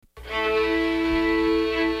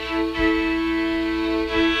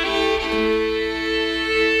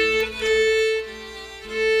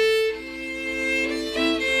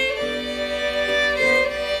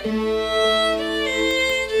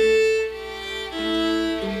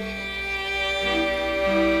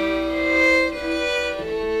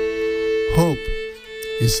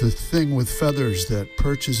is the thing with feathers that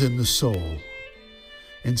perches in the soul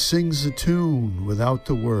and sings a tune without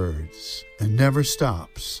the words and never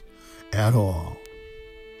stops at all.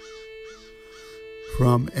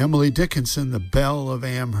 From Emily Dickinson, The Belle of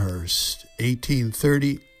Amherst,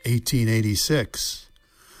 1830-1886.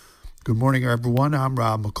 Good morning, everyone. I'm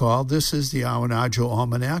Rob McCall. This is the Awanadjo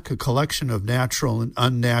Almanac, a collection of natural and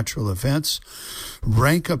unnatural events,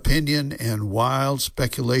 rank opinion, and wild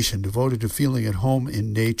speculation devoted to feeling at home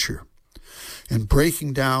in nature and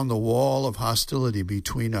breaking down the wall of hostility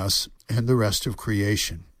between us and the rest of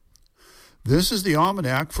creation. This is the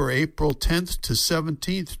Almanac for April 10th to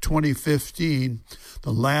 17th, 2015,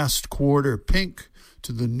 the last quarter pink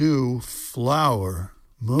to the new flower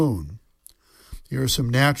moon. Here are some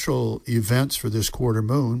natural events for this quarter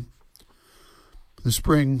moon. The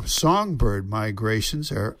spring songbird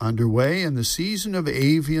migrations are underway, and the season of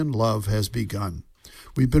avian love has begun.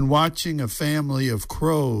 We've been watching a family of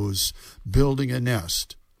crows building a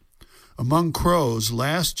nest. Among crows,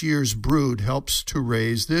 last year's brood helps to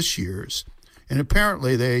raise this year's, and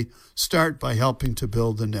apparently they start by helping to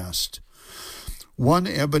build the nest. One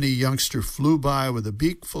ebony youngster flew by with a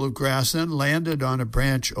beak full of grass, then landed on a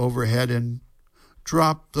branch overhead and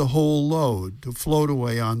dropped the whole load to float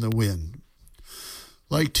away on the wind.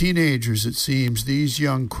 Like teenagers, it seems, these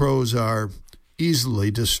young crows are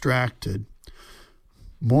easily distracted.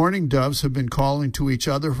 Mourning doves have been calling to each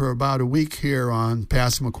other for about a week here on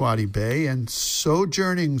Passamaquoddy Bay, and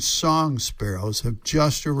sojourning song sparrows have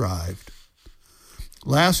just arrived.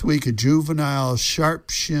 Last week, a juvenile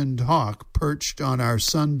sharp-shinned hawk perched on our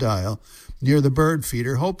sundial near the bird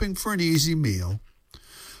feeder, hoping for an easy meal.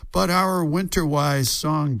 But our winter-wise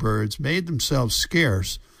songbirds made themselves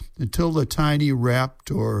scarce until the tiny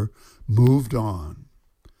raptor moved on.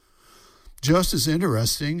 Just as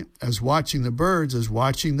interesting as watching the birds is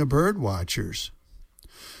watching the bird watchers.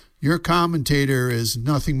 Your commentator is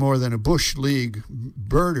nothing more than a Bush League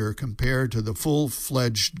birder compared to the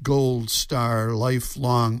full-fledged Gold Star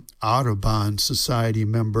lifelong Audubon Society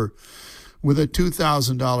member with a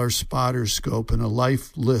 $2,000 spotter scope and a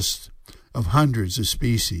life list of hundreds of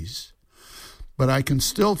species. But I can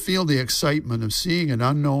still feel the excitement of seeing an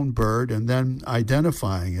unknown bird and then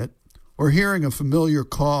identifying it, or hearing a familiar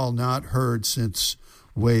call not heard since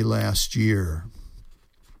way last year.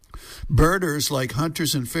 Birders, like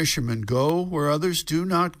hunters and fishermen, go where others do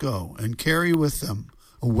not go and carry with them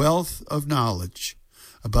a wealth of knowledge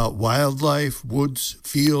about wildlife, woods,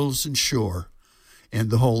 fields, and shore, and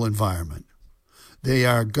the whole environment. They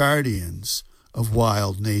are guardians of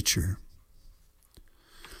wild nature.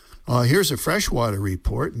 Here's a freshwater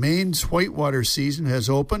report. Maine's whitewater season has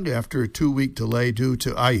opened after a 2-week delay due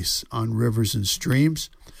to ice on rivers and streams.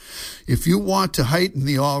 If you want to heighten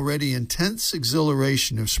the already intense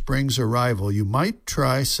exhilaration of spring's arrival, you might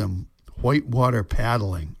try some whitewater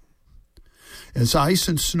paddling. As ice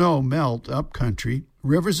and snow melt upcountry,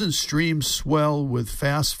 rivers and streams swell with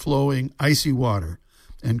fast-flowing icy water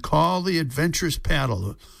and call the adventurous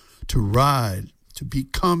paddler to ride, to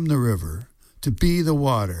become the river, to be the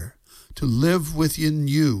water, to live within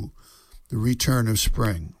you the return of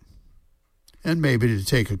spring, and maybe to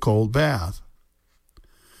take a cold bath.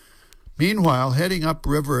 Meanwhile, heading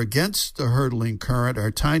upriver against the hurtling current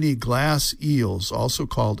are tiny glass eels, also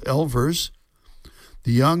called elvers,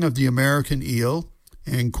 the young of the American eel,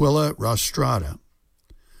 Anguilla rostrata.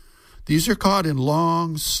 These are caught in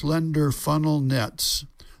long, slender funnel nets,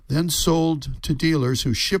 then sold to dealers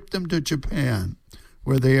who ship them to Japan,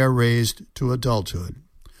 where they are raised to adulthood.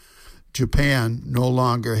 Japan no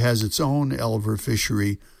longer has its own elver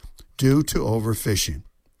fishery due to overfishing.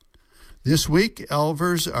 This week,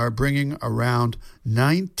 elvers are bringing around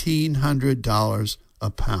 $1,900 a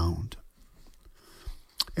pound.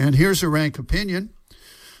 And here's a rank opinion.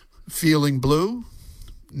 Feeling blue?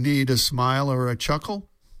 Need a smile or a chuckle?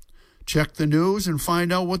 Check the news and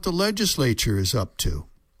find out what the legislature is up to.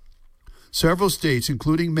 Several states,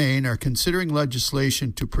 including Maine, are considering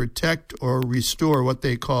legislation to protect or restore what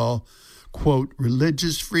they call, quote,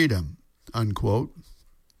 religious freedom, unquote.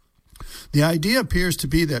 The idea appears to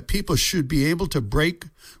be that people should be able to break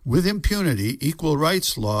with impunity equal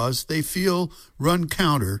rights laws they feel run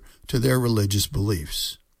counter to their religious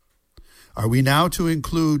beliefs. Are we now to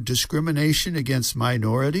include discrimination against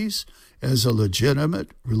minorities as a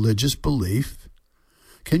legitimate religious belief?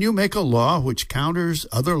 Can you make a law which counters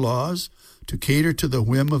other laws to cater to the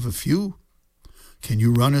whim of a few? Can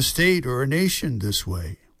you run a state or a nation this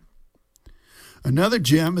way? Another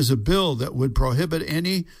gem is a bill that would prohibit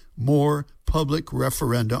any more public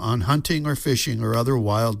referenda on hunting or fishing or other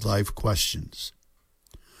wildlife questions.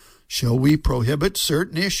 Shall we prohibit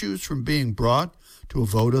certain issues from being brought to a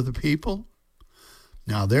vote of the people?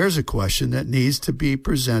 Now there's a question that needs to be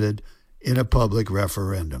presented in a public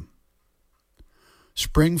referendum.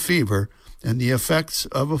 Spring fever and the effects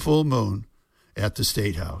of a full moon at the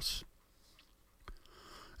State House.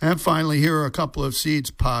 And finally, here are a couple of seeds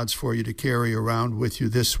pods for you to carry around with you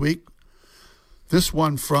this week. This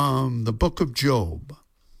one from the book of Job.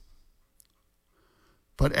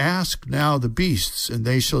 But ask now the beasts, and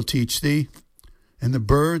they shall teach thee, and the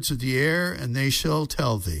birds of the air, and they shall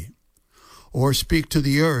tell thee. Or speak to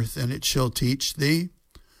the earth, and it shall teach thee,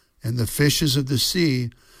 and the fishes of the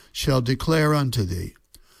sea shall declare unto thee.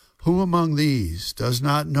 Who among these does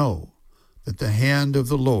not know that the hand of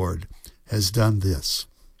the Lord has done this?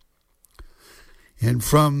 And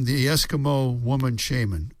from the Eskimo woman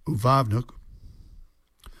shaman, Uvavnuk,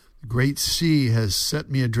 the great sea has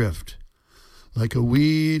set me adrift, like a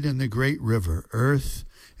weed in the great river. Earth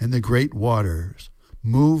and the great waters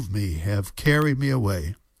move me, have carried me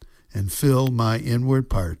away, and fill my inward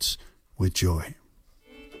parts with joy.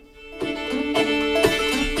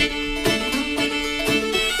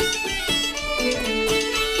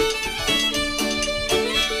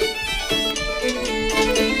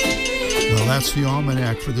 Well, that's the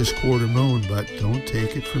almanac for this quarter moon, but don't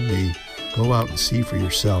take it from me. Go out and see for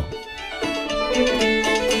yourself.